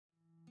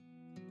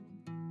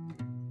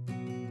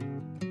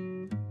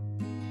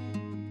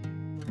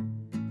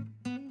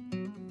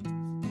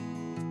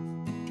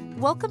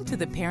Welcome to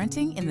the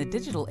Parenting in the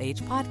Digital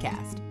Age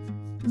podcast.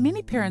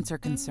 Many parents are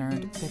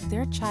concerned that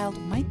their child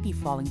might be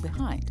falling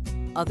behind.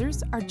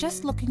 Others are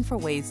just looking for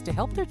ways to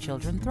help their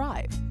children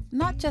thrive,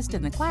 not just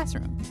in the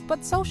classroom,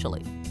 but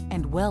socially,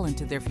 and well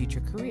into their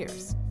future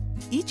careers.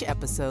 Each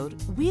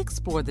episode, we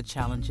explore the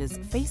challenges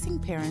facing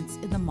parents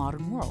in the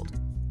modern world,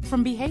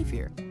 from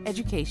behavior,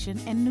 education,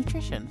 and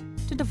nutrition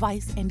to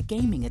device and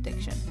gaming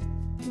addiction.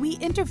 We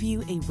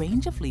interview a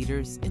range of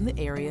leaders in the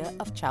area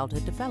of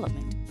childhood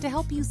development to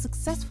help you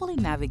successfully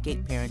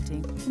navigate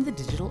parenting in the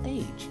digital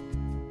age.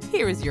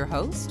 Here is your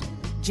host,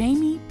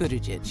 Jamie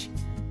Buttigieg.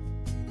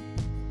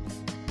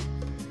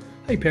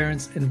 Hey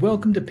parents, and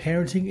welcome to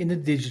Parenting in the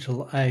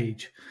Digital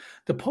Age,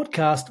 the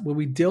podcast where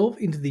we delve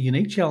into the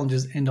unique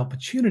challenges and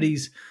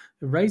opportunities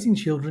of raising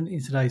children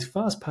in today's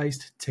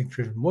fast-paced,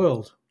 tech-driven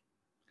world.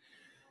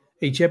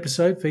 Each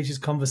episode features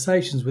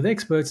conversations with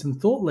experts and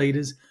thought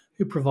leaders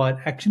who provide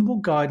actionable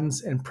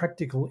guidance and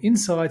practical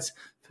insights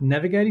for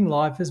navigating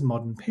life as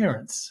modern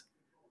parents.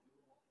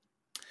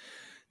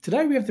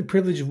 Today we have the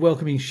privilege of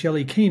welcoming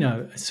Shelley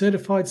Kenow, a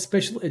certified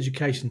special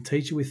education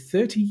teacher with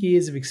 30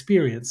 years of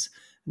experience,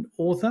 an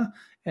author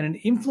and an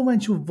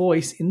influential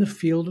voice in the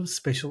field of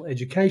special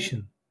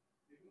education.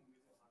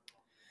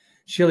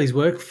 Shelley's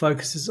work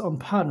focuses on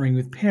partnering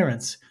with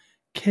parents,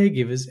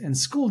 caregivers and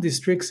school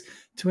districts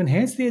to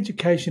enhance the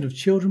education of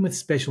children with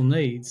special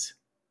needs.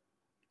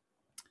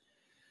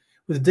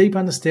 With a deep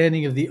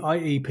understanding of the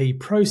IEP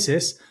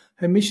process,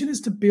 her mission is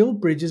to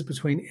build bridges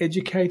between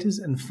educators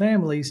and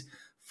families,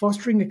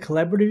 fostering a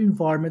collaborative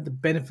environment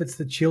that benefits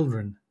the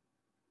children.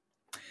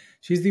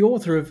 She's the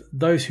author of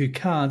Those Who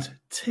Can't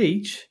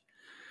Teach,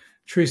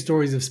 True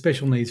Stories of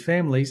Special Needs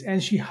Families,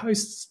 and she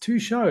hosts two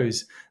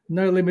shows,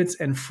 No Limits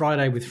and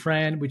Friday with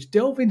Fran, which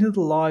delve into the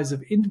lives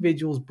of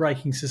individuals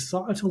breaking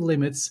societal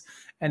limits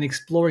and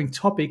exploring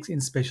topics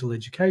in special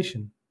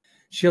education.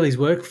 Shelley's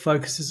work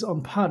focuses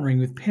on partnering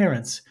with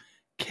parents,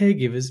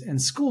 caregivers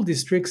and school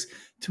districts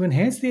to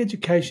enhance the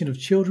education of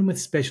children with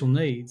special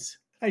needs.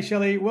 Hey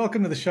Shelley,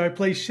 welcome to the show.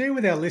 Please share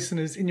with our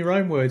listeners in your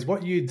own words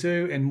what you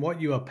do and what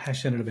you are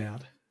passionate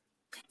about.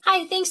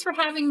 Hi, thanks for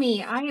having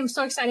me. I am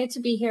so excited to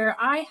be here.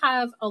 I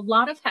have a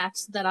lot of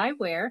hats that I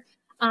wear.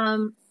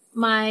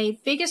 My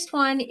biggest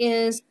one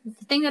is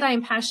the thing that I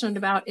am passionate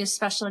about is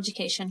special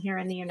education here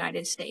in the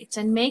United States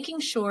and making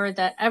sure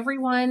that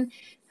everyone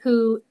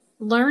who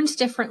learns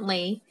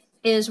differently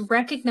is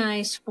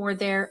recognized for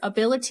their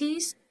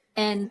abilities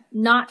and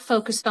not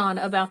focused on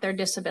about their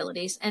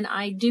disabilities. And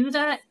I do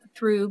that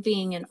through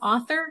being an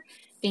author,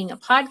 being a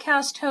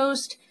podcast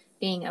host,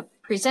 being a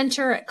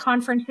presenter at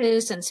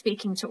conferences and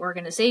speaking to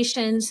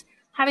organizations,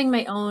 having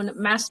my own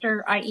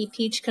master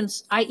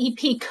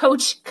IEP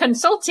coach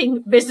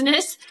consulting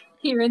business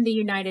here in the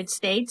United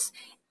States,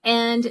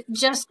 and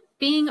just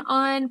being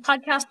on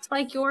podcasts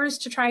like yours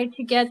to try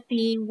to get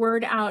the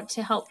word out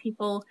to help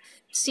people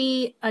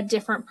see a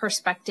different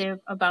perspective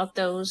about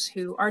those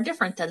who are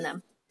different than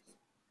them.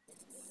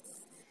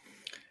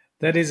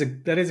 That is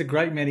a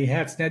great many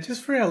hats. Now,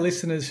 just for our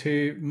listeners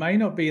who may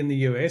not be in the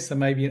US or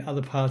maybe in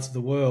other parts of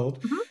the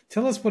world,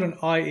 Tell us what an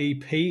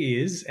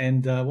IEP is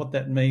and what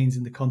that means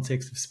in the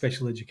context of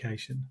special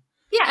education.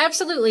 Yeah,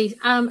 absolutely.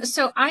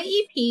 So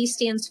IEP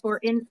stands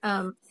for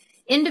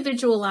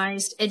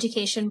Individualized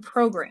Education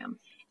Program.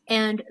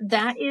 And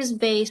that is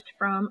based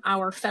from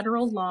our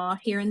federal law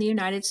here in the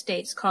United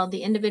States called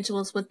the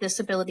Individuals with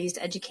Disabilities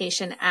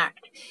Education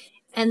Act.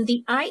 And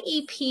the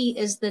IEP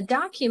is the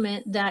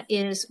document that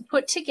is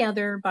put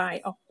together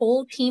by a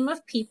whole team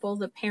of people.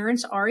 The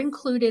parents are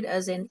included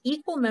as an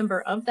equal member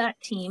of that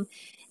team.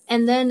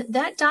 And then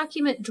that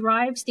document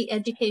drives the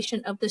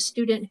education of the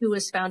student who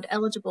is found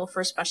eligible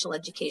for special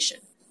education.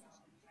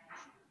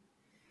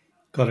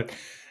 Got it.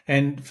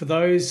 And for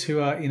those who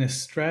are in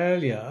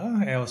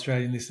Australia, our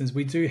Australian listeners,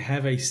 we do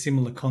have a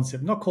similar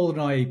concept, not called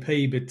an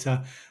IEP,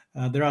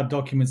 but there are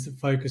documents that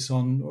focus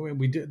on,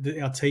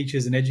 our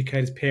teachers and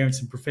educators, parents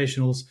and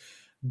professionals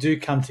do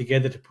come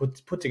together to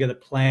put together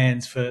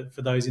plans for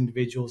those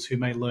individuals who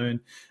may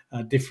learn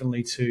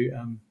differently to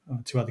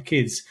other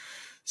kids.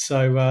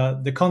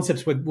 So the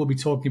concepts we'll be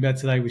talking about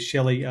today with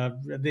Shelley,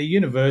 they're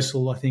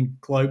universal, I think,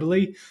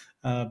 globally.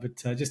 But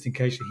just in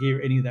case you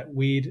hear any of that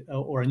weird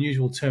or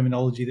unusual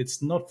terminology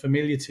that's not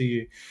familiar to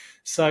you.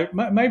 So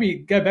maybe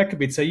go back a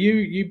bit. So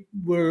you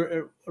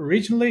were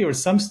originally, or at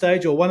some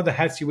stage, or one of the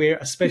hats you wear,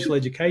 a special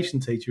education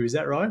teacher. Is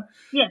that right?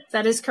 Yes,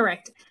 that is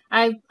correct.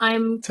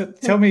 I'm.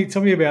 Tell me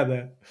about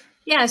that.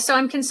 Yeah, so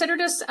I'm considered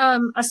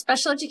a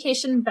special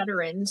education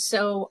veteran.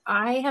 So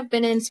I have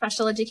been in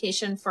special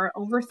education for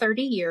over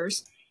 30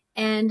 years,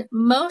 and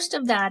most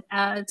of that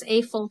as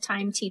a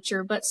full-time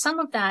teacher, but some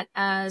of that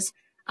as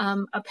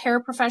a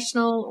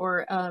paraprofessional,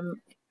 or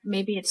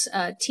maybe it's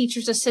a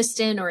teacher's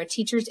assistant or a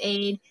teacher's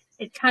aide.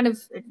 It kind of,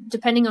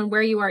 depending on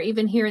where you are,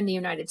 even here in the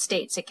United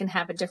States, it can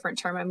have a different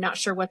term. I'm not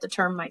sure what the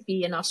term might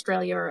be in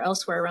Australia or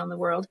elsewhere around the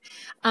world.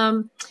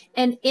 And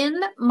in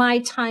my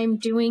time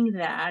doing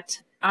that,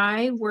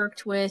 I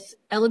worked with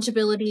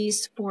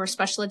eligibilities for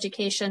special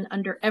education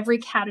under every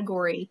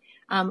category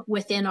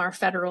within our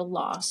federal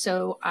law.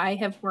 So I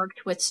have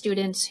worked with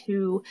students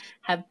who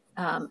have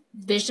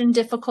vision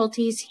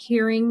difficulties,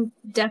 hearing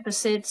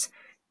deficits,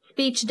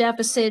 speech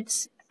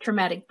deficits,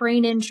 traumatic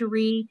brain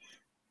injury,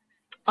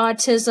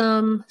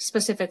 autism,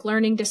 specific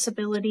learning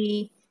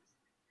disability,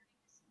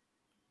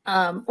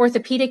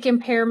 orthopedic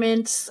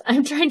impairments.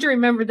 I'm trying to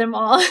remember them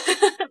all,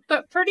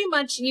 but pretty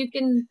much you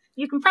can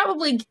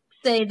probably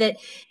say that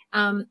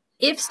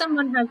if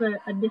someone has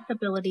a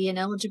disability, an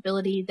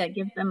eligibility that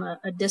gives them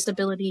a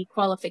disability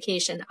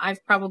qualification,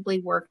 I've probably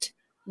worked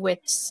with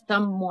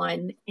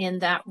someone in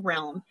that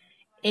realm.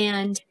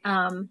 And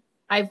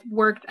I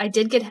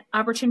did get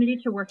opportunity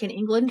to work in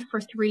England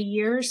for 3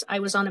 years. I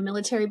was on a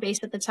military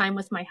base at the time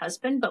with my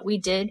husband, but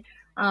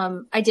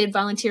I did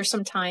volunteer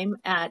some time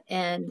at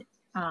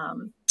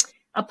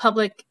a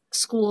public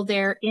school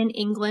there in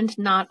England,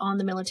 not on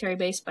the military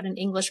base, but an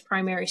English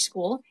primary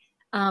school.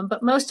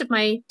 But most of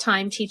my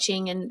time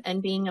teaching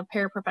and being a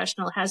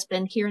paraprofessional has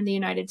been here in the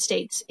United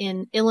States,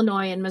 in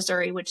Illinois and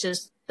Missouri, which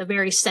is the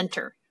very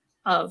center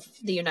of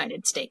the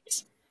United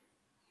States.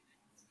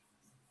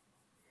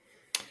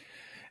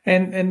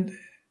 And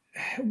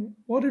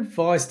what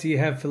advice do you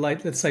have for,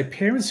 let's say,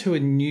 parents who are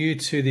new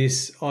to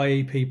this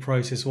IEP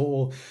process,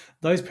 or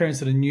those parents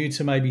that are new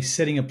to maybe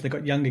setting up, they've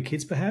got younger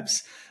kids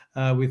perhaps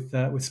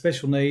with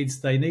special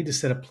needs, they need to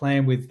set a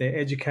plan with their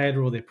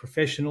educator or their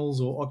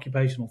professionals or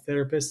occupational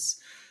therapists.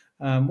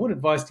 What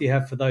advice do you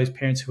have for those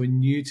parents who are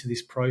new to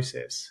this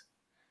process?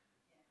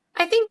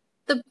 I think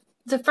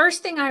the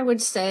first thing I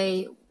would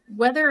say,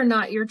 whether or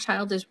not your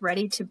child is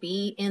ready to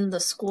be in the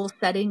school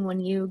setting when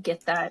you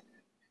get that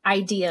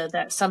idea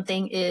that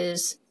something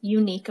is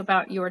unique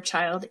about your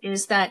child,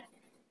 is that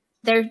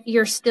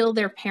you're still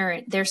their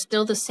parent. They're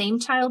still the same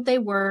child they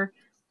were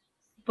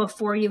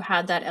before you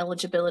had that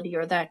eligibility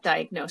or that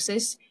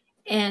diagnosis,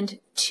 and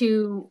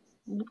to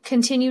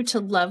continue to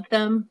love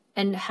them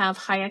and have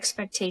high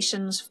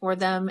expectations for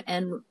them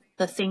and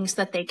the things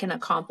that they can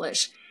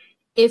accomplish.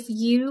 If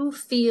you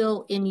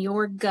feel in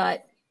your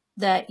gut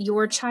that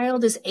your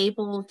child is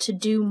able to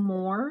do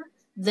more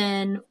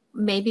than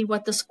maybe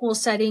what the school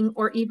setting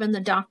or even the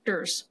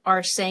doctors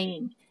are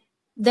saying,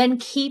 then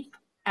keep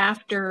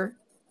after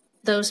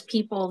those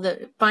people,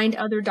 that find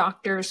other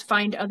doctors,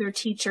 find other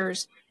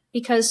teachers,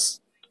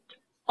 because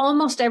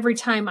almost every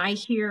time I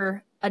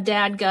hear a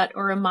dad gut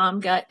or a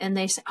mom gut and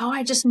they say, oh,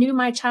 I just knew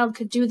my child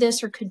could do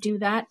this or could do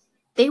that,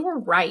 they were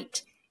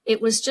right.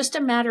 It was just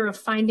a matter of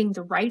finding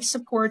the right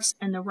supports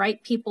and the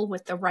right people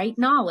with the right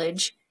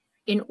knowledge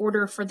in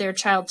order for their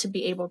child to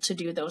be able to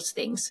do those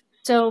things.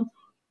 So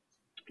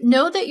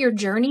know that your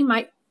journey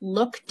might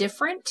look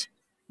different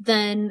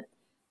than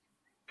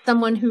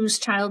someone whose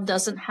child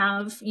doesn't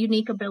have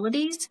unique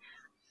abilities,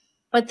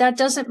 but that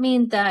doesn't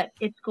mean that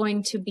it's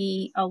going to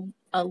be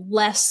a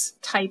less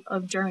type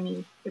of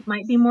journey. It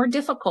might be more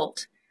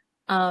difficult,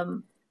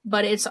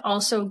 but it's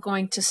also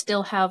going to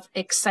still have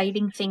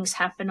exciting things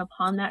happen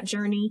upon that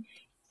journey,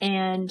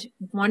 and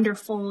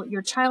wonderful.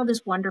 Your child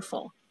is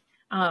wonderful.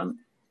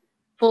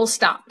 Full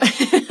stop.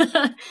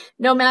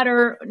 no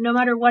matter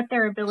what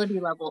their ability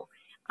level.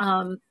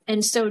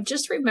 And so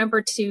just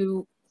remember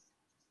to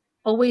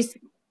always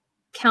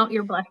count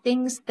your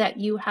blessings that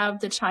you have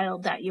the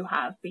child that you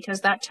have,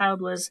 because that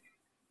child was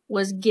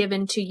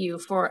given to you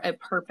for a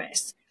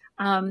purpose.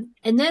 And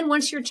then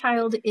once your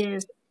child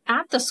is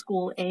at the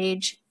school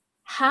age,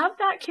 have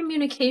that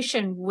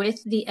communication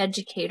with the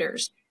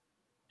educators.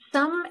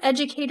 Some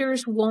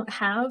educators won't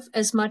have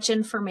as much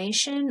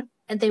information,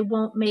 and they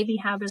won't maybe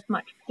have as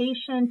much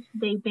patience.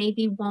 They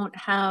maybe won't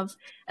have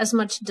as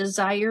much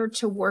desire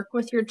to work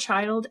with your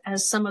child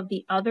as some of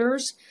the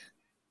others,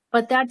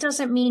 but that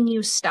doesn't mean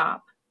you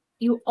stop.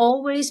 You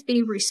always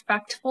be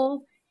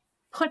respectful.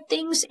 Put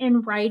things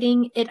in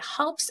writing. It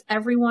helps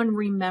everyone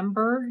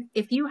remember.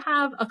 If you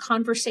have a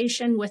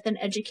conversation with an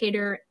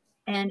educator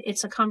and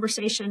it's a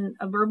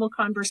verbal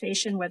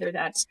conversation, whether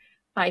that's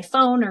by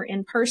phone or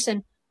in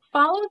person,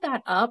 follow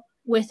that up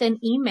with an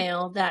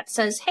email that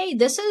says, hey,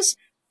 this is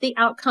the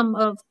outcome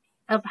of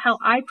how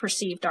I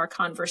perceived our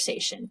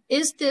conversation.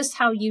 Is this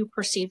how you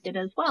perceived it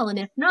as well? And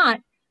if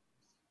not,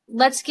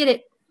 let's get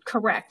it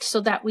correct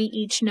so that we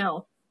each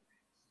know.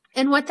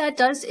 And what that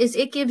does is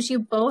it gives you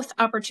both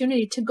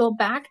opportunity to go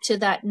back to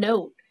that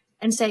note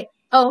and say,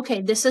 oh,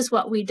 okay, this is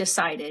what we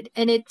decided.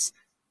 And it's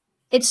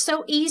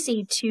so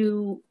easy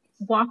to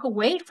walk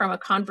away from a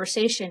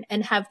conversation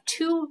and have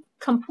two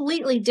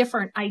completely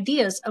different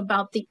ideas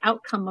about the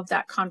outcome of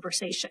that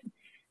conversation.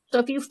 So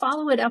if you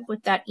follow it up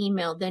with that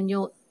email, then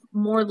you'll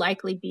more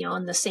likely be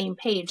on the same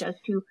page as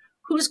to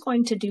who's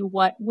going to do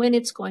what, when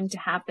it's going to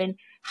happen,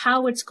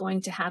 how it's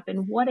going to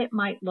happen, what it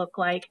might look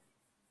like.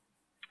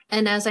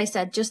 And as I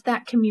said, just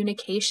that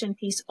communication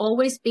piece,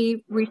 always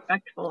be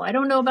respectful. I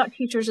don't know about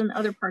teachers in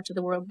other parts of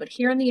the world, but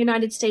here in the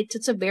United States,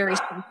 it's a very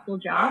stressful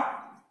job.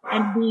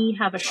 And we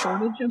have a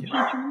shortage of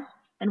teachers,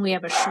 and we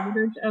have a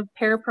shortage of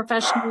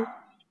paraprofessionals.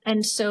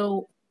 And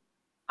so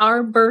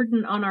our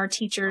burden on our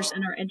teachers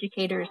and our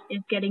educators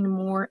is getting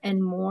more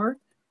and more.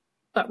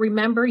 But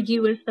remember,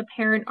 you as the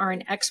parent are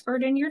an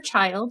expert in your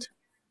child.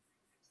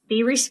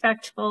 Be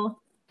respectful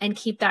and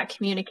keep that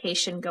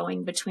communication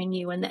going between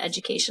you and the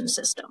education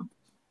system.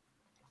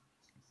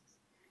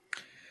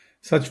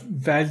 Such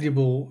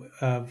valuable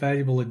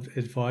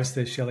advice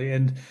there, Shelley.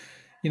 And,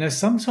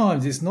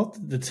 sometimes it's not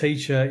that the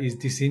teacher is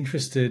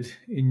disinterested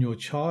in your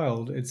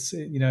child. It's,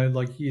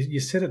 like you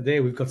said it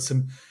there, we've got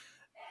some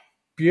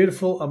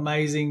beautiful,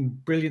 amazing,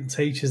 brilliant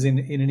teachers in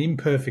an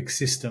imperfect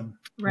system,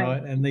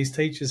 right? And these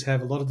teachers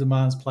have a lot of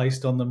demands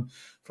placed on them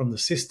from the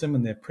system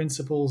and their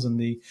principals and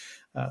the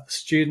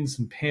students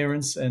and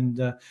parents, and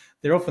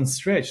they're often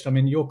stretched. I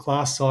mean, your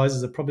class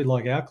sizes are probably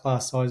like our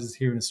class sizes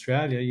here in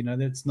Australia.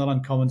 It's not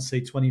uncommon to see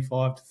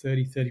 25 to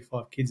 30,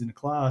 35 kids in a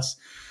class.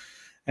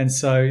 And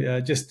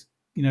so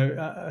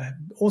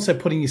also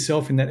putting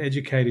yourself in that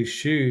educator's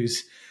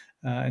shoes,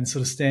 and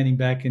sort of standing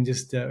back and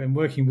just and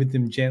working with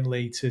them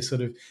gently to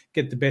sort of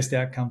get the best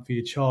outcome for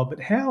your child.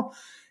 But how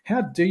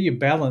do you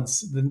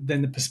balance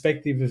then the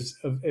perspective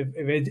of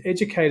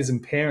educators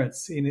and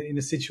parents in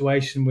a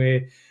situation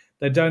where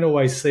they don't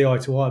always see eye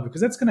to eye? Because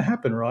that's going to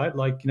happen, right?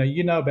 Like,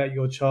 about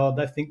your child,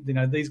 they think,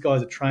 these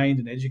guys are trained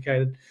and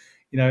educated.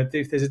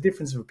 If there's a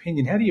difference of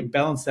opinion, how do you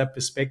balance that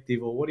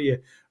perspective, or what do you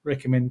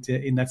recommend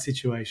in that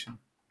situation?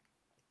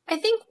 I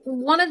think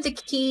one of the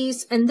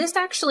keys, and this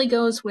actually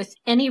goes with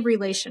any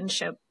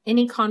relationship,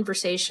 any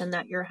conversation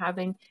that you're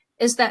having,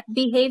 is that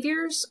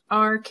behaviors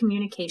are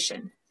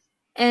communication.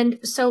 And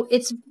so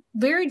it's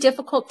very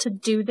difficult to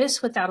do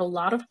this without a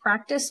lot of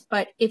practice.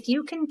 But if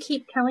you can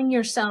keep telling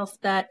yourself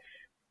that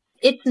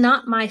it's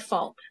not my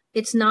fault,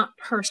 it's not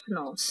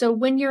personal. So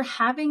when you're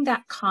having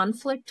that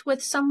conflict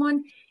with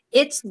someone,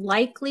 it's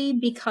likely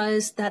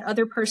because that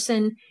other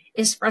person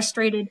is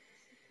frustrated,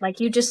 like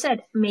you just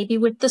said, maybe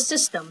with the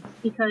system,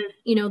 because,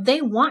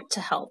 they want to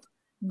help,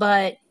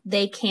 but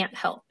they can't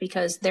help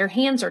because their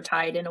hands are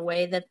tied in a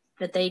way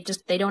that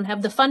they don't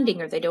have the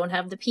funding or they don't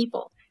have the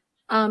people.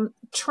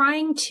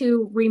 Trying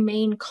to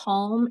remain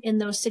calm in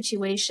those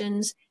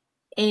situations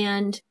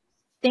and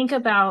think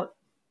about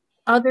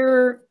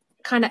other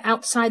kind of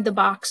outside the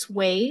box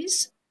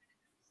ways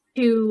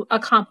to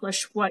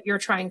accomplish what you're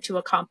trying to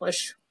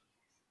accomplish,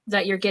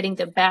 that you're getting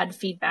the bad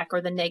feedback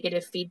or the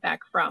negative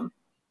feedback from.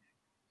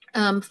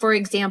 For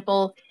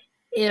example,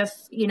 if,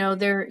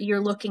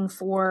 you're looking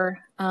for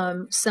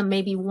some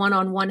maybe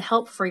one-on-one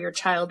help for your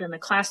child in the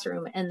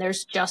classroom and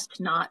there's just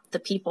not the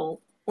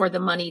people or the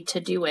money to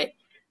do it.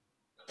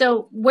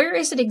 So where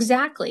is it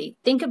exactly?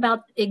 Think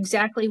about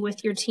exactly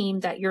with your team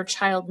that your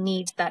child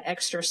needs that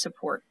extra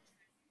support.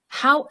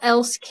 How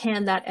else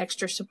can that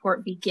extra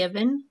support be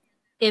given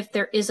if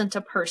there isn't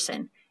a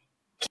person?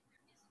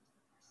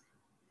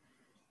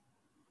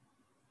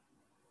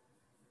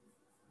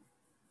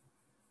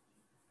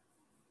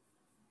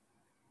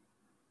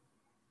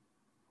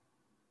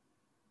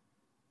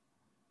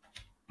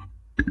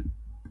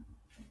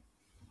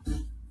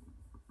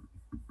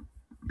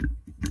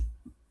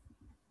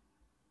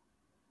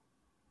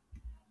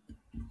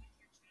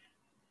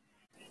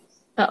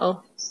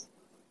 Uh-oh.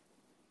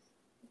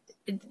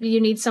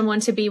 You need someone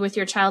to be with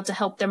your child to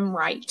help them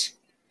write.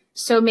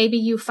 So maybe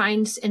you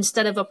find,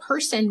 instead of a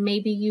person,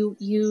 maybe you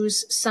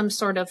use some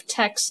sort of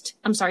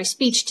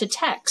speech to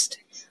text,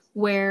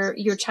 where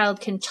your child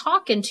can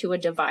talk into a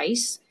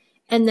device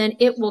and then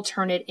it will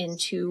turn it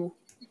into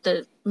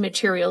the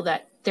material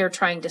that they're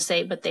trying to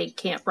say, but they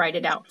can't write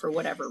it out for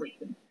whatever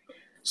reason.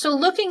 So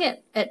looking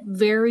at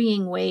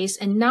varying ways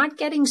and not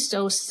getting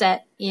so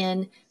set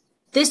in,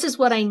 this is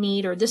what I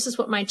need, or this is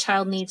what my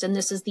child needs, and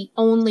this is the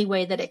only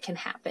way that it can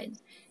happen.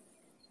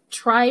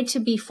 Try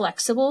to be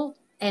flexible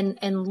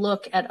and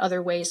look at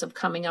other ways of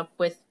coming up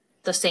with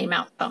the same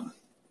outcome.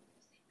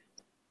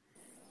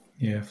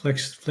 Yeah,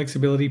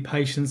 flexibility,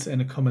 patience,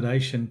 and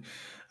accommodation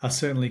are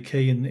certainly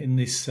key in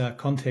this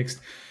context.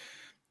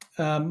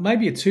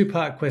 Maybe a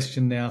two-part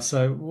question now.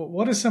 So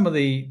what are some of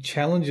the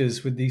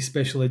challenges with the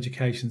special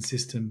education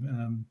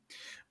system,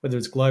 whether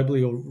it's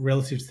globally or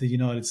relative to the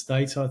United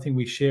States? I think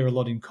we share a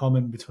lot in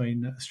common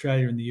between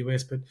Australia and the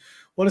US, but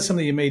what are some of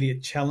the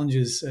immediate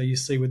challenges you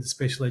see with the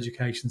special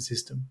education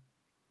system?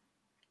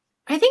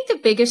 I think the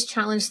biggest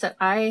challenge that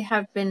I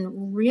have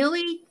been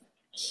really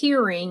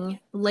hearing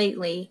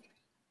lately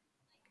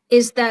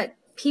is that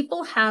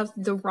people have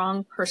the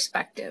wrong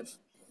perspective.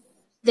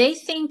 They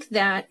think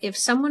that if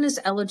someone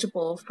is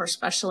eligible for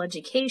special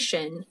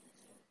education,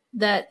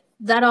 that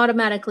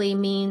automatically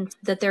means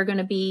that they're going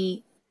to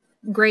be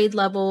grade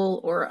level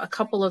or a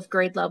couple of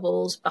grade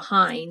levels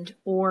behind,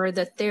 or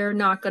that they're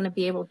not going to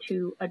be able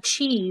to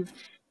achieve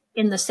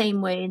in the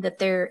same way that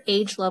their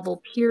age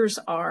level peers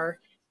are.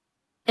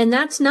 And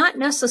that's not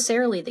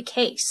necessarily the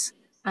case.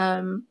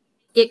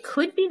 It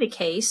could be the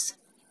case,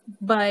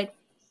 but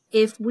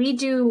if we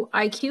do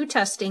IQ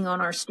testing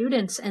on our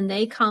students and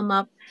they come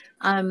up,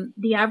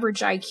 the average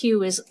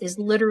IQ is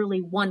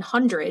literally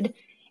 100.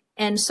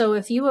 And so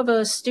if you have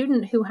a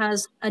student who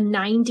has a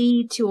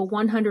 90 to a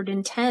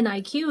 110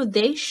 IQ,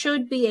 they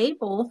should be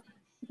able,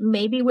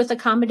 maybe with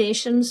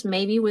accommodations,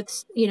 maybe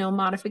with,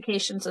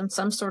 modifications and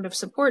some sort of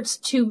supports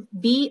to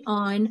be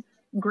on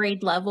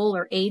grade level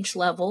or age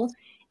level.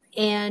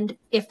 And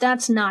if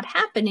that's not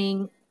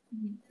happening,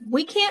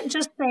 we can't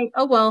just say,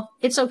 oh, well,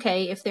 it's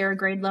okay if they're a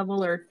grade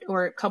level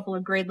or a couple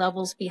of grade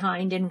levels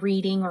behind in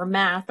reading or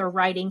math or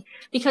writing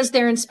because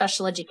they're in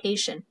special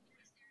education.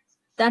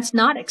 That's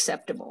not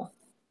acceptable.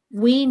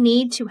 We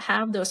need to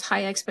have those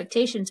high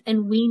expectations,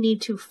 and we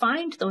need to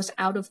find those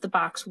out of the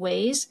box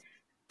ways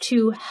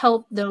to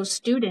help those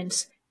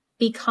students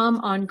become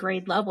on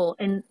grade level,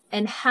 and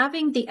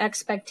having the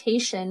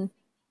expectation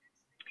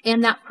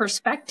and that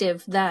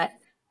perspective that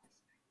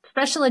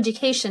special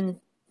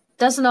education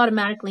doesn't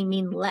automatically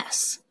mean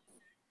less.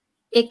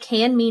 It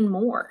can mean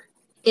more.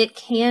 It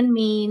can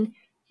mean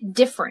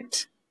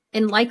different,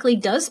 and likely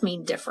does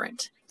mean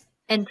different.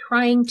 And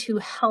trying to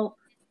help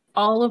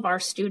all of our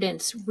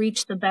students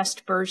reach the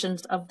best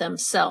versions of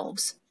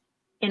themselves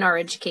in our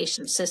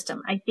education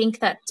system. I think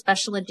that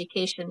special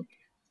education,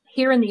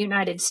 here in the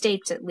United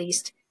States at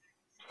least,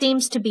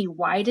 seems to be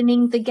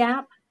widening the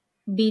gap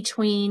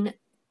between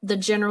the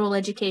general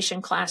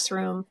education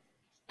classroom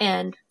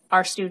and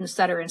our students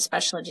that are in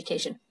special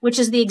education, which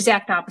is the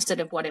exact opposite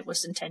of what it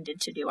was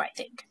intended to do, I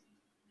think.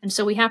 And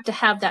so we have to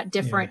have that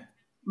different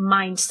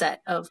mindset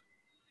of,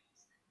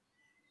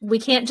 we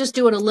can't just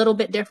do it a little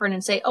bit different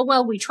and say, oh,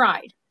 well, we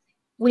tried.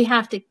 We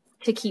have to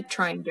keep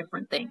trying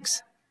different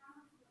things.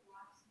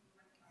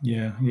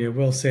 Yeah,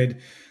 well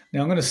said.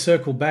 Now I'm going to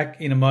circle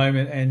back in a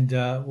moment, and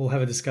we'll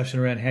have a discussion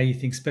around how you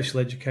think special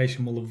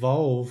education will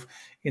evolve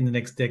in the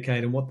next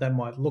decade and what that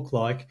might look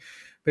like.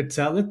 But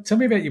tell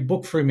me about your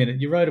book for a minute.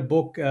 You wrote a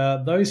book,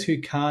 Those Who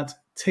Can't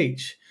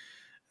Teach.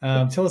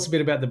 Tell us a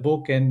bit about the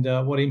book and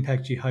what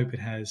impact you hope it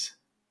has.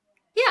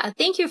 Yeah,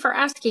 thank you for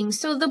asking.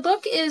 So the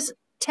book is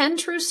 10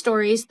 true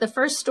stories. The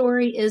first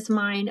story is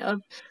mine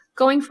of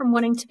going from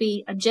wanting to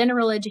be a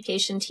general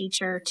education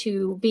teacher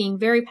to being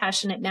very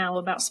passionate now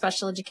about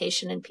special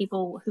education and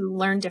people who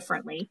learn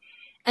differently.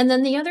 And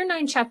then the other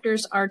 9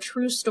 chapters are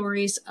true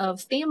stories of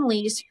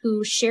families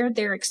who shared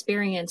their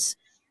experience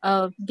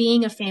of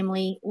being a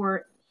family,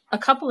 or a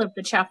couple of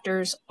the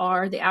chapters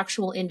are the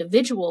actual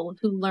individual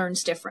who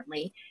learns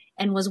differently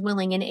and was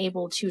willing and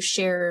able to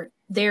share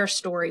their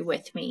story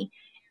with me.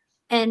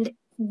 And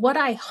what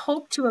I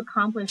hope to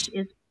accomplish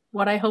is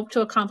what I hope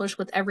to accomplish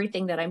with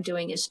everything that I'm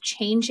doing is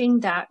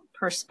changing that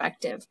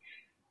perspective.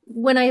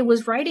 When I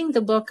was writing the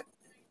book,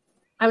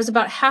 I was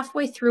about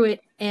halfway through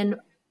it, and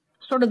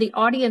sort of the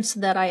audience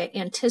that I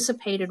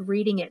anticipated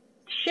reading it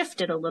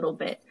shifted a little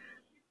bit.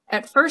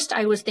 At first,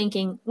 I was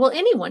thinking, well,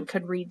 anyone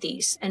could read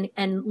these and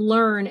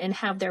learn and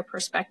have their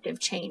perspective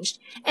changed.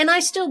 And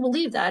I still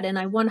believe that, and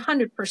I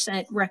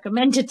 100%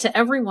 recommend it to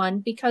everyone,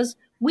 because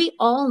we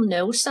all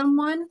know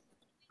someone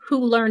who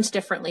learns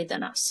differently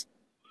than us.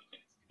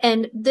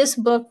 And this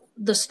book,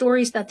 the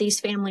stories that these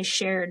families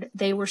shared,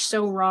 they were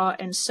so raw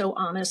and so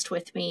honest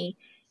with me.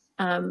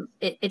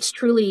 It's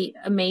truly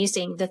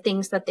amazing the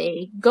things that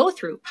they go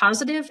through,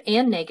 positive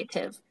and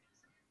negative.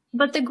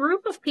 But the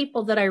group of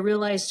people that I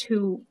realized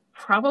who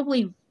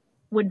probably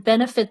would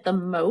benefit the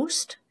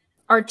most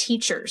are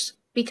teachers,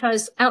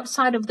 because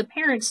outside of the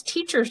parents,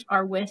 teachers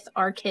are with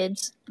our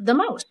kids the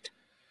most.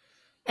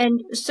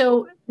 And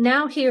so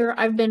now here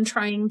I've been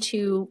trying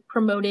to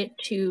promote it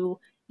to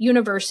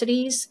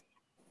universities,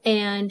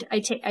 and I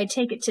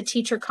take it to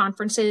teacher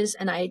conferences,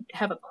 and I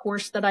have a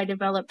course that I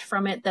developed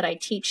from it that I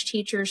teach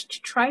teachers to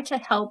try to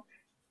help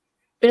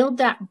build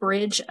that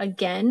bridge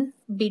again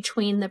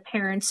between the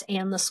parents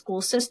and the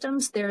school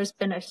systems. There's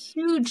been a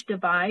huge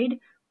divide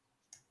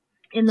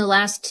in the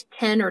last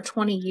 10 or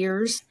 20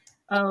 years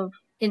of,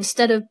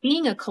 instead of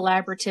being a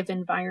collaborative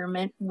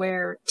environment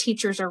where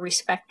teachers are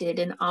respected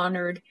and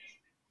honored,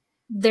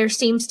 there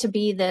seems to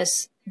be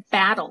this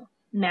battle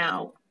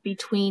now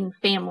between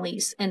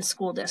families and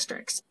school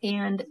districts,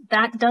 and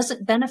that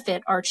doesn't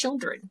benefit our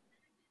children.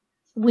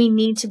 We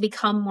need to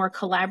become more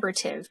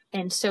collaborative.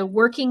 And so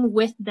working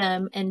with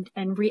them and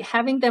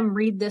having them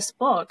read this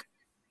book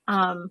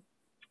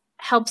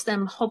helps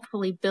them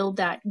hopefully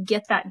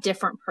get that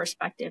different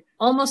perspective.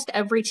 Almost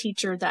every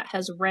teacher that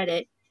has read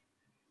it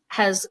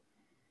has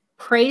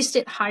praised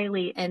it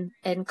highly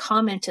and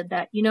commented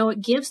that,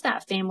 it gives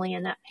that family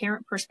and that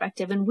parent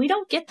perspective. And we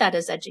don't get that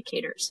as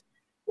educators,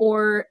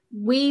 or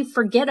we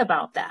forget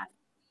about that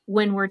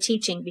when we're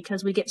teaching,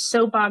 because we get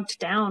so bogged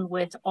down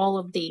with all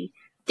of the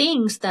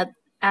things that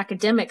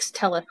academics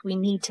tell us we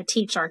need to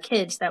teach our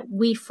kids that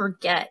we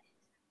forget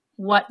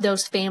what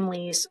those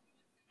families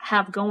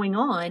have going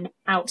on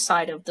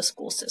outside of the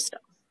school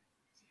system.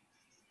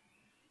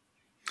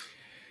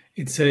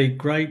 It's a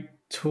great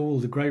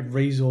tool, a great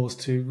resource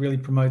to really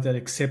promote that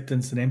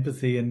acceptance and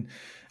empathy. And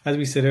as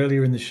we said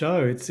earlier in the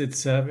show, it's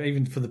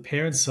even for the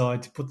parent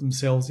side to put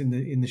themselves in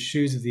the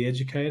shoes of the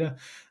educator.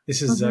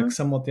 This is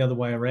somewhat the other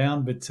way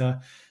around, but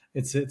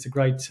it's a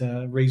great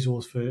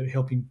resource for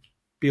helping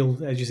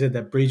build, as you said,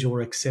 that bridge or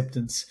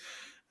acceptance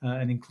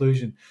and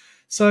inclusion.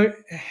 So,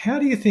 how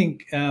do you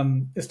think?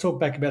 Let's talk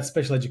back about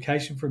special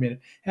education for a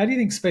minute. How do you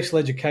think special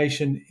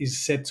education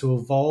is set to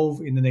evolve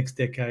in the next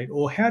decade,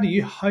 or how do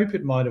you hope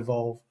it might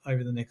evolve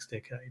over the next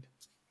decade?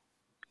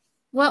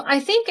 Well, I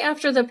think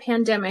after the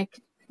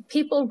pandemic,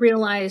 people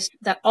realized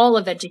that all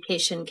of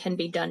education can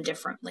be done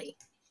differently.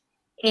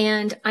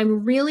 And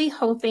I'm really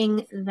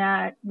hoping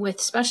that with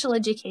special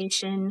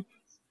education,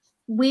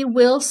 we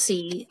will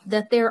see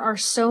that there are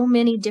so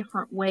many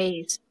different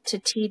ways to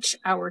teach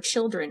our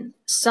children.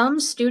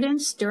 Some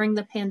students during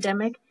the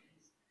pandemic,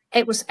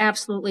 it was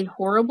absolutely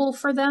horrible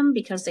for them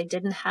because they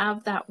didn't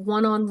have that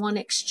one-on-one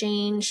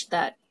exchange,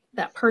 that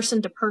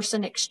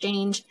person-to-person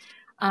exchange.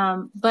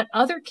 But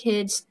other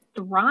kids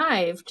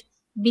thrived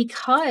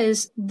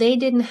because they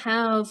didn't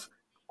have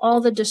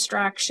all the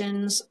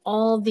distractions,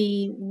 all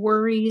the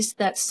worries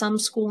that some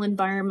school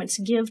environments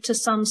give to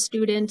some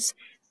students.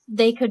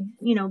 They could,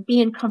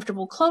 be in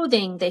comfortable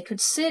clothing. They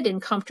could sit in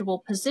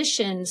comfortable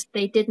positions.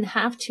 They didn't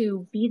have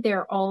to be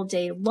there all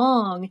day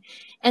long.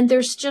 And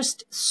there's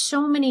just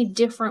so many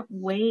different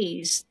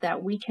ways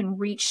that we can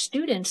reach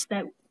students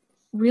that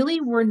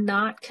really were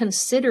not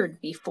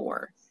considered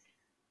before.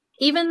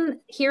 Even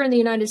here in the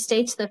United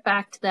States, the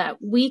fact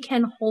that we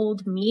can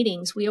hold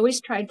meetings, we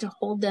always tried to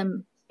hold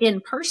them in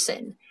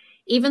person,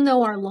 even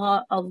though our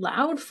law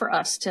allowed for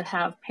us to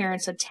have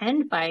parents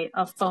attend by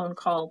a phone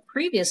call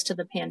previous to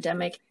the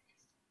pandemic.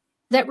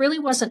 That really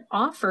wasn't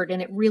offered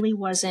and it really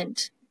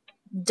wasn't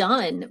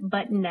done.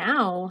 But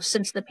now,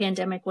 since the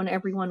pandemic, when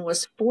everyone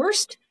was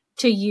forced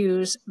to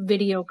use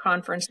video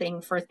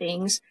conferencing for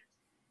things,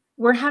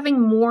 we're having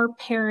more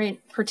parent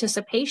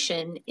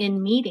participation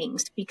in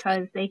meetings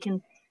because they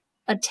can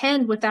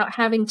attend without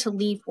having to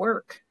leave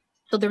work.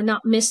 So they're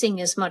not missing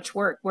as much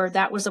work, where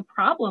that was a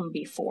problem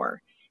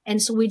before.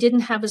 And so we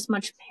didn't have as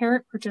much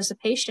parent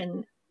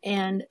participation.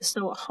 And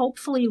so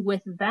hopefully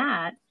with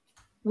that,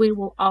 we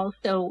will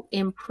also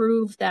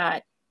improve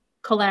that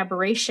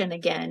collaboration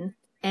again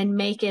and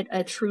make it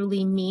a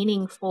truly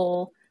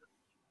meaningful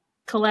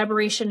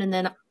collaboration and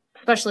then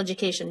special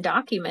education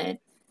document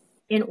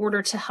in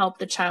order to help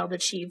the child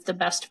achieve the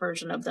best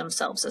version of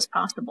themselves as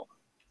possible.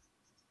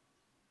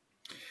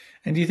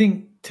 And do you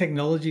think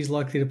technology is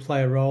likely to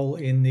play a role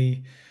in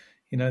the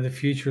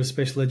future of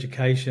special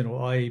education or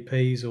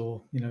IEPs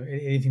or,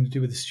 anything to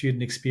do with the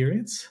student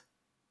experience?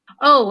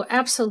 Oh,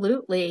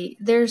 absolutely.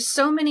 There's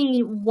so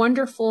many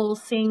wonderful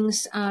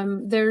things.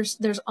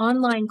 There's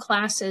online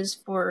classes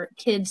for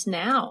kids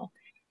now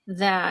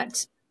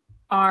that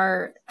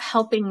are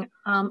helping,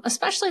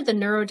 especially the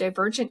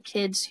neurodivergent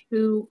kids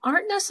who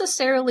aren't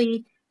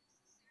necessarily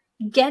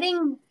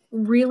getting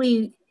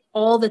really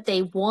all that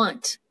they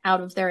want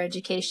out of their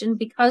education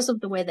because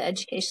of the way the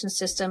education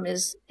system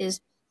is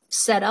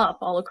set up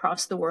all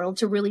across the world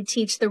to really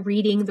teach the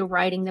reading, the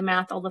writing, the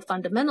math, all the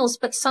fundamentals.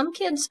 But some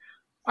kids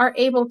are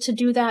able to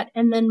do that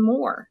and then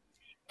more.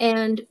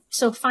 And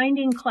so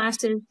finding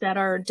classes that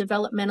are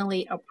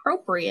developmentally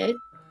appropriate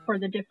for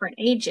the different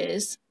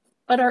ages,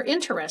 but are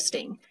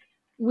interesting.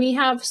 We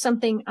have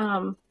something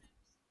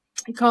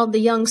called the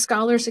Young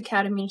Scholars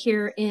Academy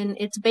here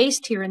it's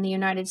based here in the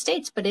United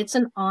States, but it's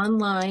an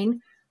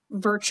online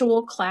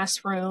virtual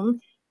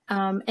classroom.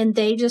 And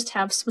they just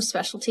have some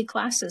specialty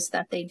classes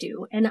that they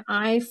do. And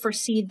I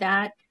foresee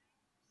that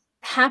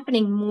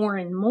happening more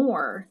and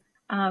more.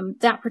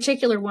 That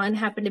particular one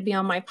happened to be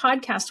on my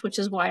podcast, which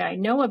is why I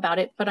know about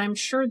it, but I'm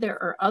sure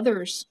there are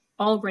others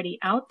already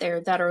out there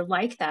that are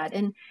like that.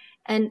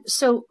 And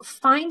so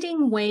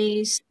finding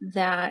ways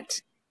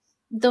that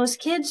those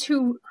kids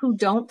who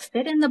don't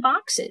fit in the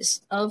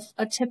boxes of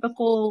a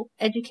typical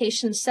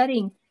education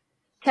setting,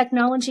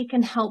 technology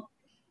can help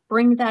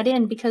bring that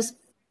in, because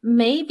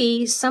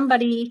maybe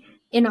somebody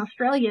in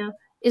Australia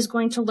is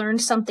going to learn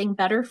something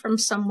better from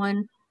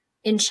someone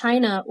in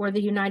China or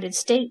the United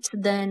States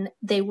than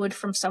they would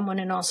from someone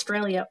in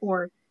Australia,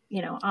 or,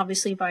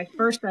 obviously vice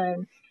versa.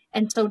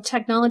 And so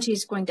technology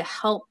is going to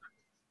help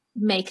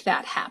make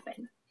that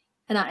happen.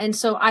 And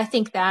so I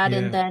think that,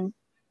 and then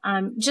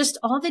just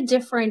all the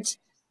different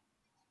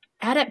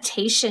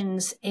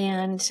adaptations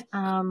and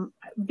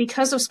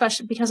because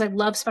I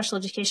love special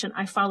education,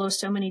 I follow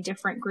so many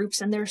different groups,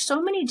 and there are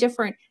so many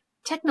different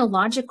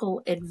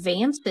technological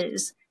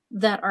advances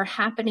that are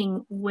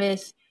happening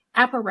with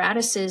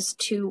apparatuses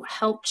to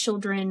help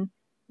children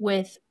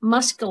with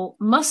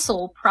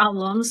muscle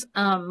problems.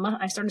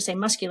 I started to say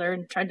muscular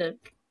and tried to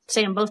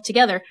say them both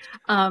together.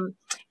 And,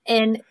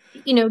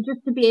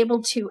 just to be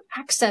able to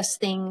access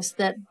things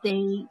that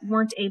they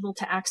weren't able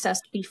to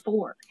access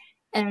before.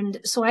 And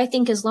so I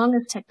think as long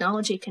as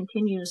technology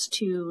continues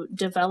to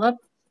develop,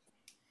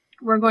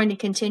 we're going to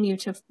continue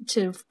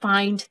to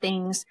find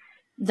things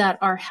that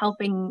are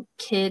helping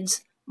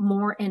kids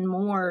more and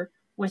more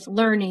with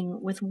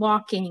learning, with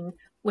walking,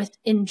 with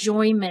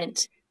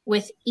enjoyment,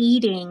 with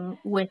eating,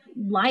 with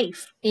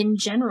life in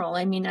general.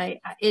 I mean,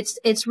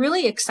 it's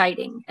really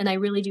exciting. And I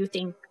really do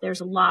think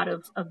there's a lot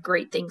of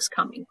great things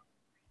coming.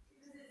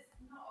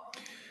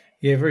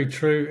 Yeah, very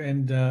true.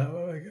 And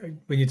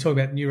when you talk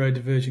about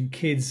neurodivergent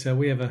kids,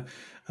 we have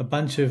a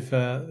bunch of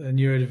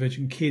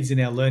neurodivergent kids in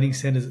our learning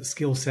centres at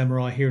Skill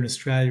Samurai here in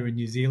Australia and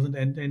New Zealand,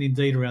 and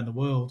indeed around the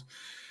world.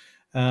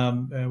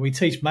 We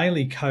teach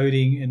mainly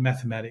coding and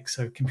mathematics,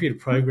 so computer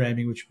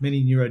programming, which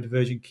many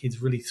neurodivergent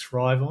kids really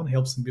thrive on,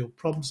 helps them build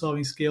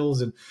problem-solving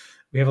skills. And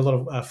we have a lot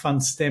of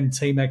fun STEM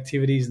team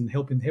activities and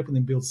helping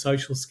them build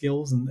social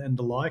skills and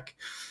the like.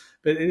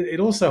 But it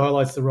also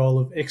highlights the role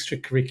of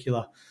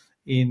extracurricular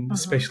in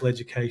special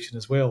education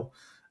as well.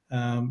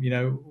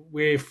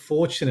 We're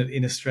fortunate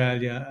in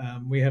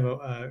Australia. We have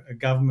a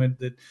government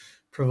that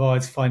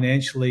provides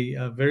financially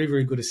very,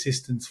 very good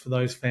assistance for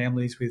those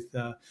families with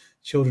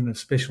children of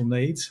special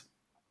needs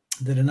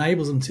that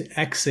enables them to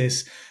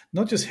access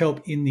not just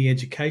help in the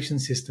education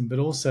system, but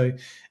also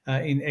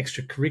in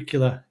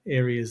extracurricular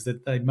areas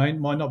that they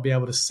might not be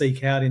able to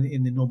seek out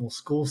in the normal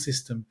school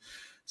system.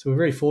 So we're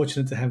very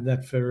fortunate to have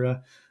that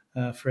for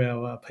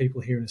our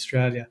people here in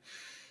Australia.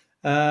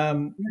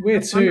 Where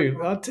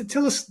to?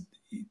 Tell us.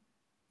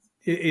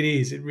 It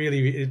is.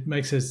 It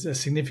makes a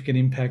significant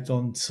impact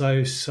on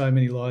so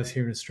many lives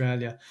here in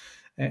Australia,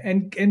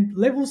 and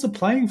levels the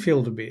playing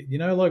field a bit.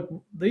 Like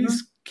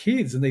these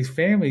kids and these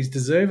families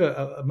deserve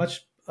a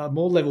much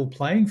more level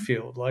playing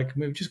field. Like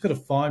we've just got to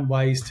find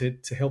ways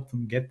to help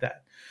them get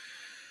that.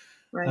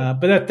 Right.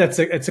 But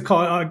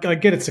I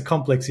get it's a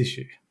complex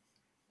issue.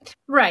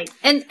 Right.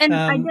 And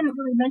I didn't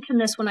really mention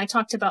this when I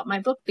talked about my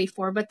book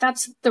before, but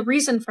that's the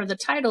reason for the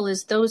title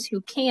is Those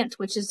Who Can't,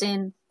 which is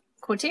in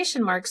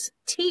quotation marks,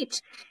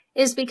 teach,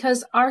 is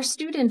because our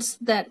students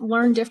that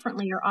learn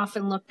differently are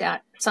often looked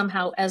at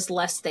somehow as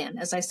less than.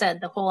 As I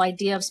said, the whole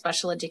idea of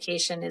special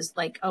education is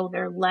like, oh,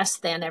 they're less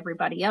than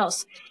everybody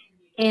else.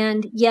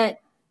 And yet,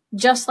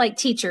 just like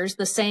teachers,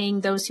 the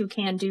saying, those who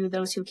can do,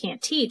 those who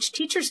can't teach,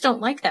 teachers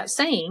don't like that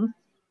saying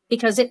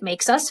because it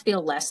makes us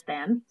feel less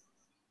than.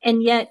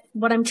 And yet,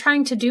 what I'm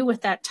trying to do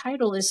with that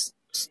title is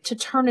to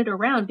turn it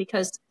around,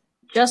 because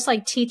just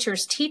like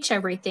teachers teach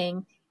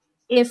everything,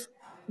 if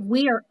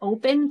we are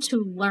open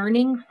to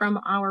learning from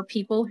our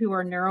people who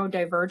are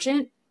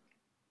neurodivergent,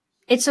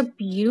 it's a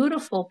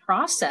beautiful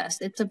process.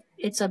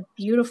 It's a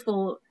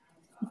beautiful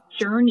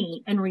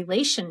journey and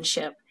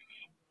relationship.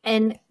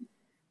 And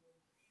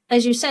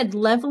as you said,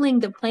 leveling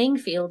the playing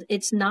field,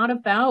 it's not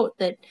about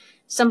that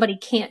somebody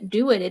can't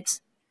do it.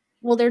 It's,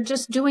 well, they're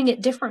just doing it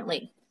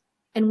differently.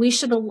 And we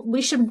should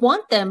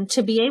want them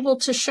to be able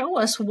to show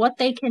us what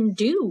they can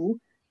do,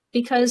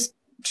 because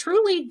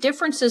truly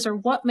differences are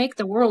what make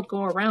the world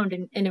go around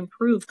and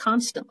improve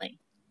constantly.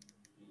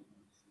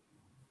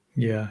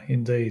 Yeah,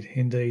 indeed.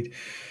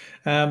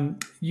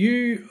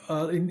 You,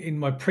 in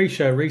my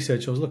pre-show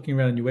research, I was looking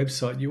around on your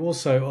website. You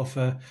also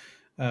offer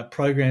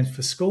programs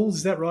for schools,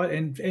 is that right?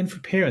 And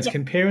for parents. Yeah.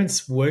 Can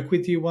parents work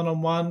with you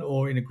one-on-one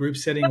or in a group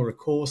setting or a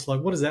course?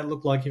 Like, what does that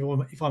look like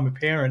if I'm a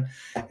parent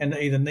and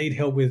either need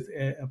help with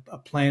a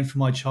plan for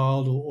my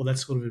child or that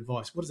sort of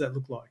advice? What does that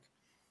look like?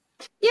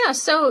 Yeah,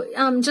 so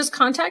just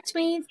contact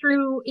me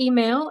through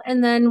email,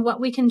 and then what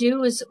we can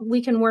do is we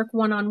can work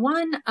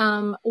one-on-one,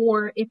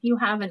 or if you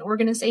have an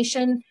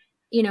organization,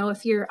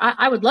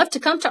 I would love to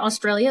come to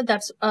Australia.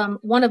 That's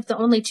one of the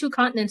only 2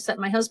 continents that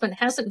my husband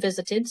hasn't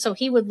visited, so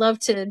he would love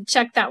to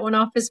check that one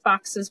off his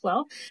box as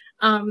well.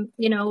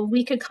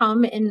 We could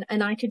come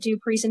and I could do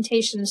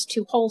presentations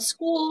to whole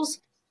schools,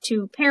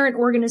 to parent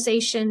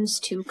organizations,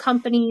 to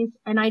companies,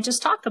 and I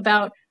just talk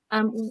about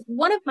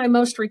one of my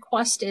most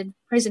requested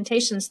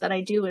presentations that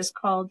I do is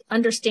called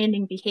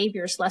Understanding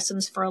Behaviors,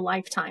 Lessons for a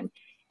Lifetime.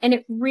 And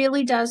it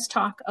really does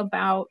talk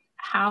about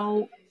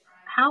how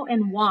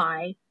and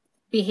why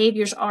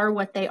behaviors are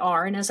what they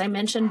are. And as I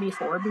mentioned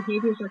before,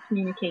 behaviors are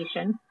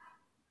communication.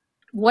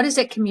 What is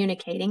it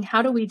communicating?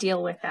 How do we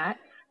deal with that?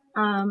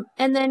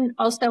 And then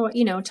also,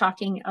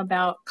 talking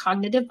about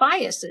cognitive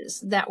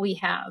biases that we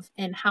have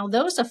and how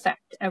those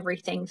affect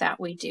everything that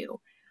we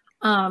do.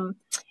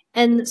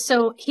 And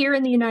so here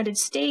in the United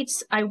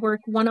States, I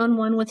work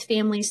one-on-one with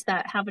families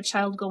that have a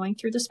child going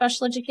through the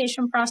special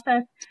education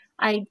process.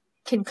 I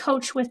can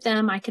coach with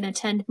them. I can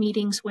attend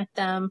meetings with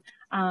them.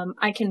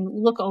 I can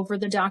look over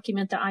the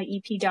document, the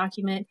IEP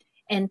document,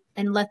 and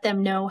let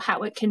them know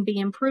how it can be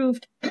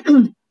improved.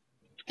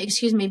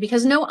 Excuse me,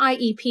 because no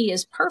IEP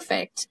is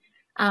perfect.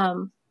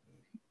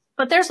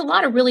 But there's a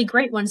lot of really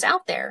great ones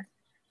out there.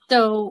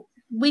 So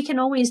we can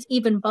always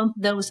even bump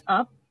those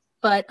up.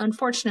 But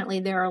unfortunately,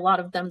 there are a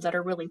lot of them that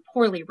are really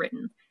poorly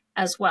written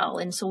as well.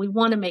 And so we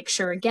want to make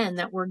sure, again,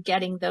 that we're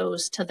getting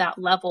those to that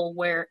level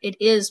where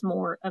it is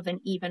more of an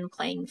even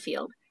playing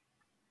field.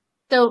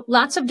 So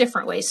lots of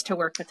different ways to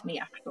work with me,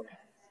 actually.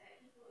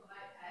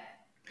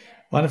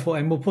 Wonderful.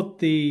 And we'll put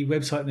the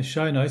website in the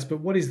show notes. But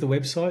what is the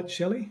website,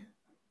 Shelley?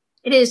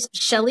 It is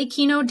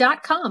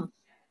ShelleyKenow.com.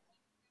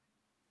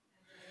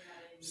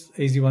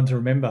 Easy one to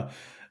remember.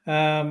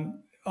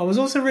 I was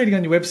also reading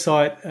on your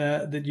website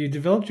that you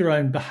developed your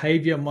own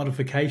behaviour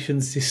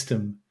modification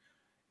system.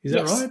 Is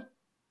that right?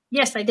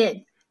 Yes, I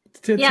did.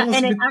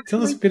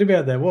 Tell us a bit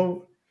about that.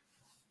 Well,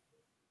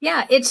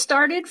 yeah, it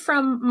started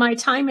from my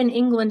time in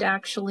England,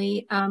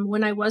 actually.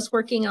 When I was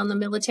working on the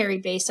military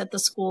base at the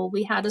school,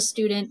 we had a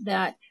student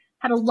that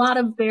had a lot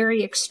of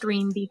very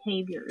extreme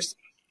behaviors.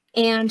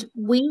 And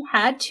we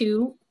had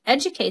to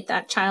educate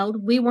that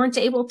child. We weren't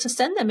able to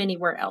send them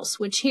anywhere else,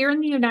 which here in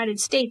the United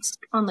States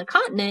on the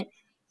continent,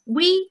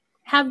 we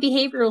have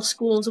behavioral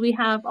schools, we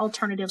have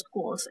alternative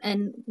schools,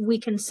 and we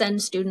can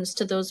send students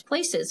to those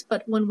places.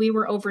 But when we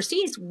were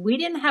overseas, we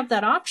didn't have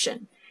that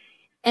option.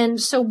 And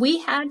so we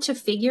had to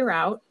figure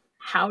out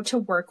how to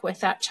work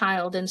with that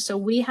child. And so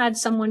we had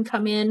someone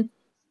come in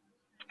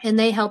and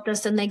they helped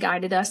us and they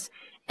guided us.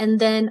 And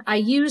then I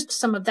used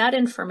some of that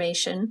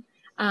information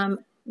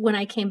when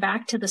I came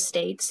back to the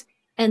States.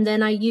 And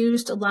then I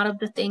used a lot of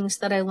the things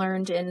that I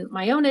learned in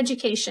my own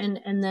education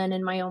and then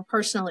in my own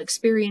personal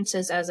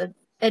experiences as an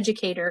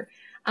educator,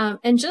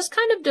 and just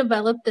kind of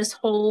developed this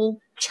whole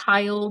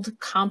child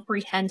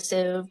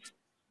comprehensive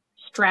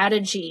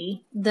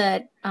strategy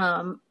that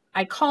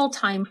I call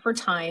Time for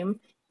Time.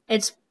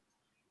 It's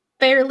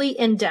fairly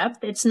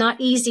in-depth. It's not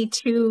easy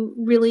to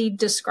really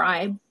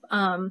describe,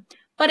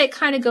 but it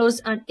kind of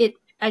goes on it.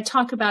 I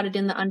talk about it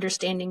in the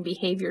Understanding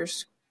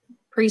Behaviors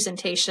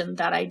presentation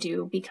that I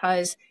do,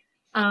 because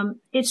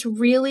it's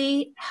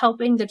really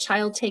helping the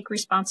child take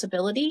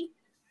responsibility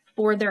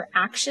for their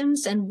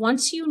actions. And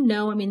once you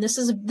know, I mean, this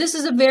is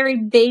a very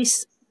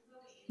base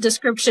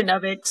description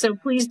of it, so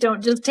please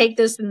don't just take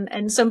this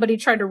and somebody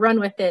try to run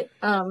with it.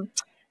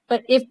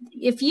 But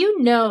if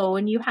you know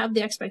and you have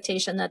the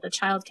expectation that the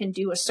child can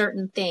do a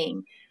certain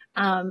thing,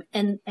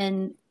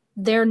 and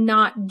they're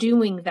not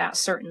doing that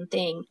certain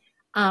thing,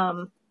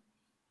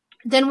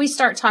 then we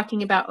start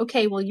talking about,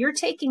 okay, well, you're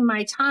taking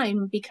my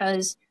time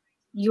because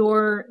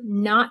you're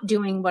not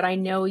doing what I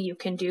know you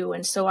can do.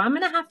 And so I'm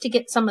going to have to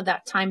get some of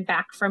that time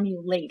back from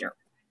you later.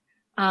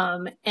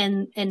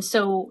 And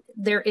so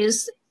there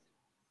is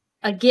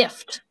a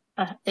gift,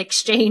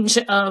 exchange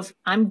of,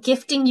 I'm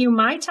gifting you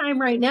my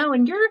time right now,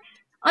 and you're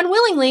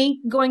unwillingly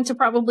going to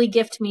probably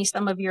gift me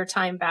some of your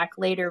time back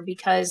later,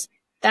 because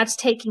that's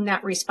taking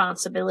that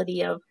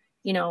responsibility of,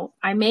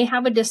 I may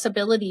have a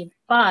disability,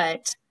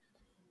 but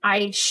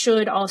I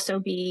should also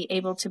be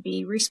able to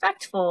be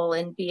respectful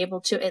and be able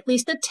to at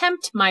least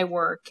attempt my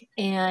work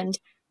and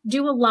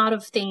do a lot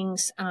of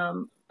things.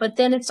 But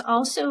then it's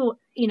also,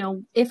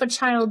 if a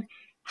child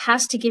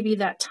has to give you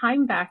that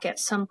time back at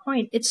some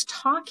point, it's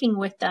talking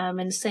with them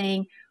and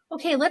saying,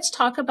 okay, let's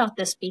talk about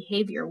this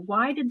behavior.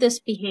 Why did this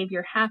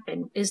behavior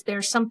happen? Is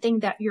there something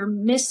that you're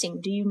missing?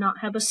 Do you not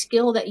have a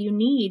skill that you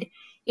need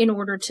in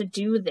order to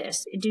do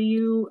this? Do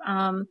you,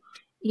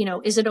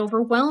 is it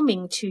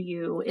overwhelming to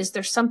you? Is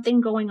there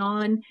something going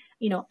on,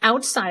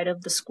 outside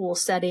of the school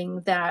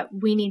setting that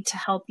we need to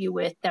help you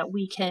with, that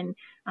we can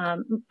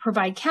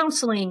provide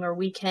counseling, or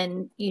we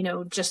can,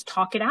 just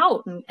talk it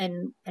out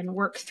and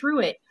work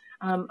through it?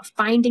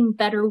 Finding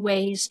better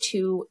ways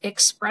to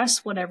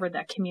express whatever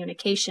that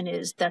communication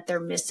is that they're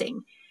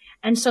missing.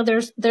 And so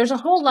there's a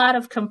whole lot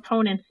of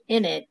components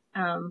in it,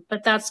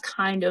 but that's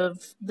kind of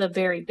the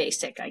very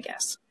basic, I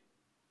guess.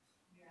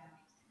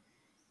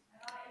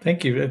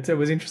 Thank you. It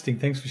was interesting.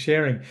 Thanks for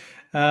sharing.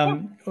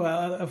 Well,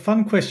 a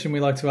fun question we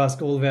like to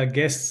ask all of our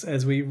guests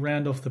as we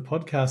round off the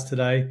podcast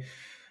today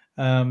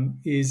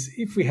is,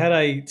 if we had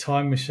a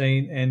time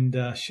machine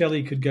and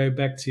Shelley could go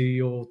back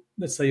to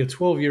let's say your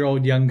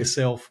 12-year-old younger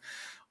self,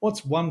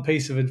 what's one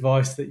piece of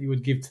advice that you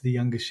would give to the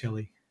younger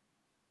Shelley?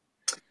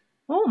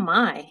 Oh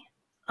my.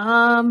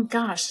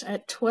 Gosh,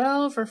 at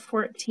 12 or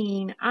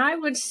 14, I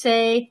would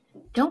say,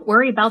 don't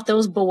worry about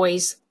those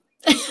boys.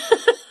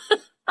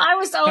 I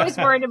was always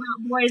worried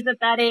about boys at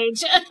that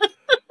age.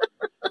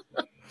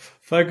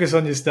 Focus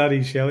on your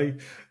studies, Shelley.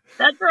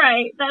 That's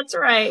right. That's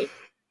right.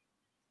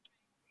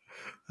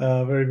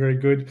 Very, very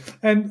good.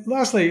 And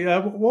lastly,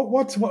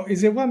 what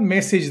is there one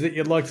message that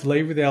you'd like to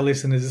leave with our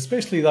listeners,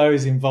 especially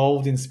those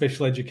involved in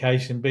special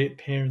education, be it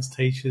parents,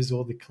 teachers,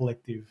 or the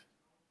collective?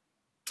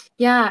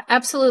 Yeah,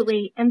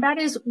 absolutely. And that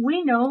is,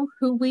 we know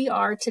who we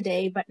are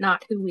today, but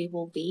not who we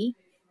will be.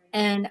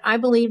 And I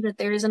believe that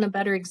there isn't a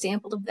better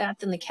example of that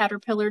than the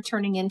caterpillar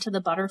turning into the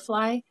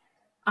butterfly.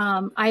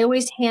 I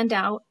always hand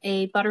out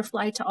a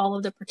butterfly to all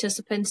of the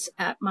participants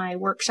at my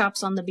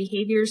workshops on the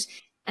behaviors.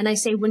 And I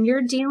say, when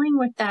you're dealing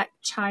with that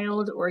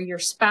child or your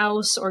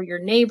spouse or your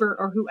neighbor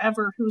or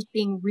whoever who's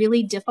being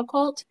really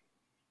difficult,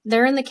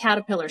 they're in the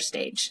caterpillar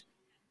stage.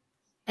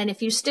 And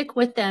if you stick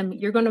with them,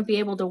 you're going to be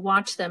able to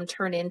watch them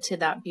turn into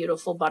that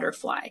beautiful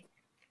butterfly.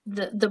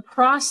 The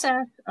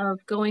process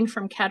of going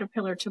from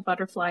caterpillar to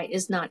butterfly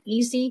is not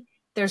easy.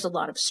 There's a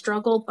lot of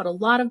struggle, but a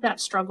lot of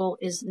that struggle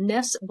is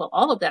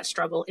all of that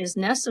struggle is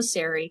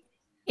necessary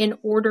in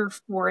order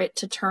for it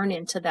to turn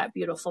into that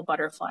beautiful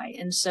butterfly.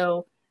 And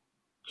so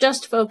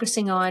just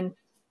focusing on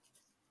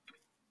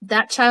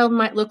that child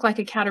might look like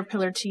a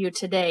caterpillar to you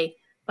today,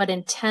 but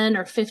in 10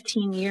 or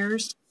 15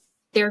 years,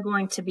 they're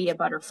going to be a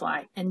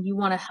butterfly, and you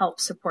want to help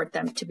support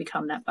them to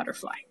become that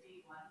butterfly.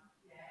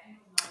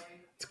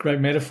 It's a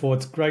great metaphor.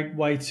 It's a great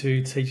way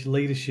to teach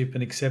leadership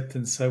and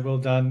acceptance. So well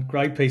done.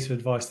 Great piece of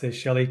advice there,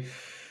 Shelley.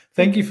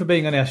 Thank you for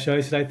being on our show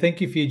today.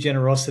 Thank you for your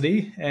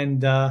generosity.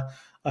 And I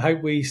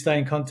hope we stay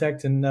in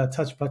contact and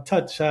touch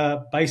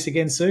base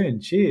again soon.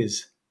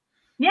 Cheers.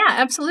 Yeah,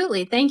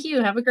 absolutely. Thank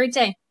you. Have a great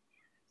day.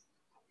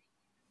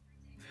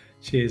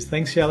 Cheers.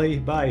 Thanks, Shelley.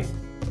 Bye.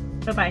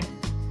 Bye-bye.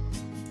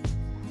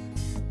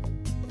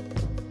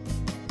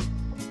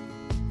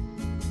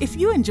 If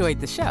you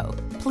enjoyed the show,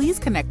 please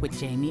connect with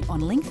Jamie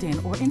on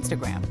LinkedIn or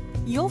Instagram.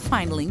 You'll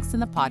find links in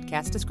the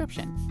podcast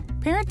description.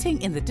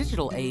 Parenting in the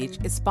Digital Age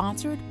is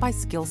sponsored by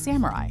Skill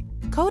Samurai,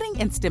 Coding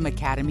and STEM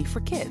Academy for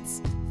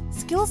Kids.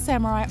 Skill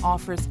Samurai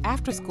offers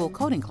after-school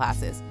coding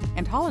classes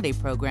and holiday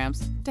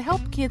programs to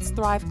help kids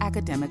thrive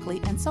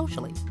academically and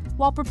socially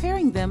while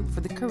preparing them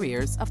for the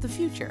careers of the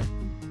future.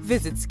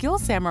 Visit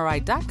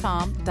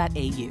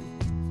skillsamurai.com.au.